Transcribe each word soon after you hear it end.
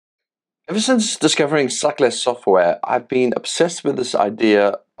Ever since discovering Suckless software, I've been obsessed with this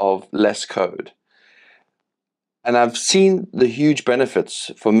idea of less code. And I've seen the huge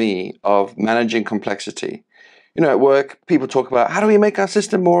benefits for me of managing complexity. You know, at work, people talk about how do we make our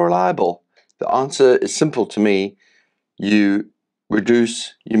system more reliable? The answer is simple to me. You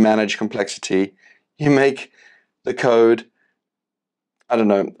reduce, you manage complexity, you make the code, I don't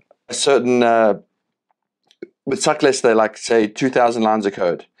know, a certain, with Suckless, they like say 2,000 lines of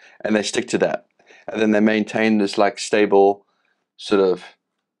code and they stick to that. And then they maintain this like stable sort of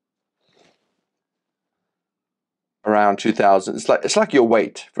around 2000. It's like your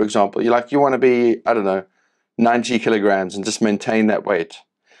weight, for example. You want to be, I don't know, 90 kilograms and just maintain that weight.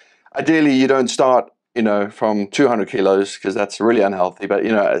 Ideally, you don't start, from 200 kilos because that's really unhealthy. But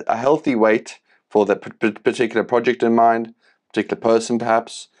a healthy weight for that particular project in mind, particular person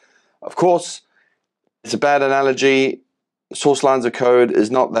perhaps. Of course, it's a bad analogy. Source lines of code is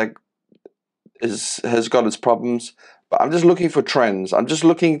not that has got its problems. But I'm just looking for trends. I'm just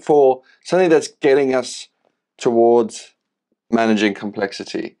looking for something that's getting us towards managing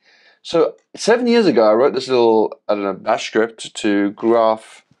complexity. So 7 years ago, I wrote this little, I don't know, bash script to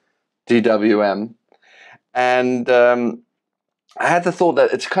Graph DWM, and I had the thought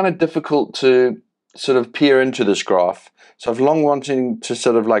that it's kind of difficult to sort of peer into this graph. So I've long wanting to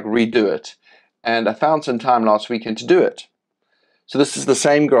sort of like redo it, and I found some time last weekend to do it. So this is the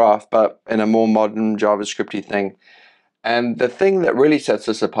same graph, but in a more modern JavaScripty thing. And the thing that really sets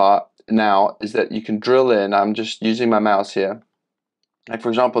this apart now is that you can drill in. I'm just using my mouse here. Like for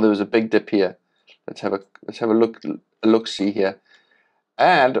example, there was a big dip here. Let's have a look see here.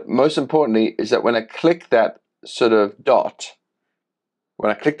 And most importantly is that when I click that sort of dot,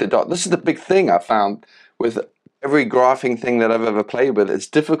 this is the big thing I found with every graphing thing that I've ever played with. It's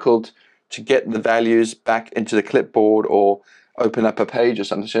difficult to get the values back into the clipboard or open up a page or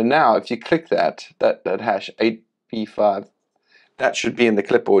something. So now if you click that hash 8p5, that should be in the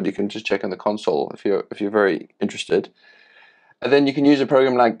clipboard. You can just check on the console if you're very interested. And then you can use a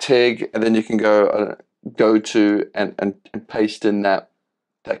program like Tig, and then you can go to and paste in that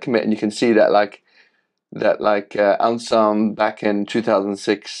commit, and you can see that Anselm back in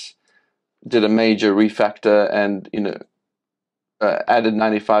 2006 did a major refactor and added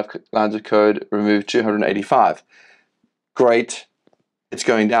 95 lines of code, removed 285. Great, it's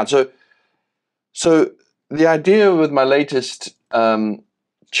going down. So the idea with my latest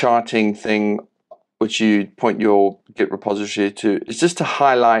charting thing, which you point your Git repository to, is just to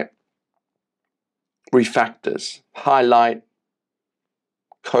highlight refactors, highlight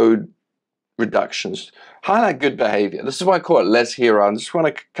code reductions, highlight good behavior. This is why I call it less hero. I just want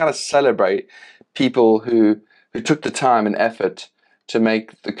to kind of celebrate people who took the time and effort to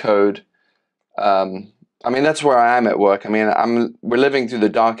make the code. I mean, that's where I am at work. I mean, we're living through the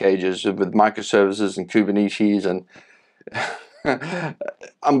dark ages with microservices and Kubernetes and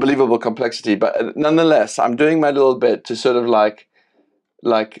unbelievable complexity. But nonetheless, I'm doing my little bit to sort of like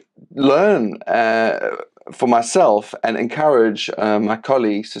learn for myself and encourage my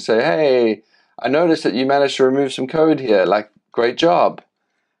colleagues to say, hey, I noticed that you managed to remove some code here. Like, great job.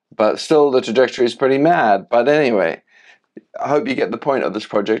 But still, the trajectory is pretty mad. But anyway, I hope you get the point of this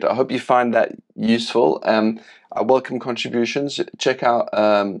project. I hope you find that useful. I welcome contributions. Check out,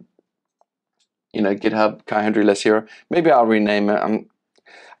 GitHub, Kai Hendry Less Hero. Maybe I'll rename it. I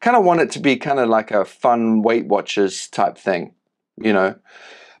kind of want it to be kind of like a fun Weight Watchers type thing,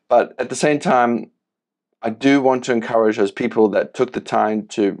 But at the same time, I do want to encourage those people that took the time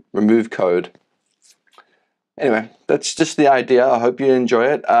to remove code. Anyway, that's just the idea. I hope you enjoy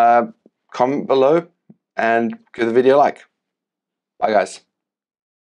it. Comment below and give the video a like. Bye, guys.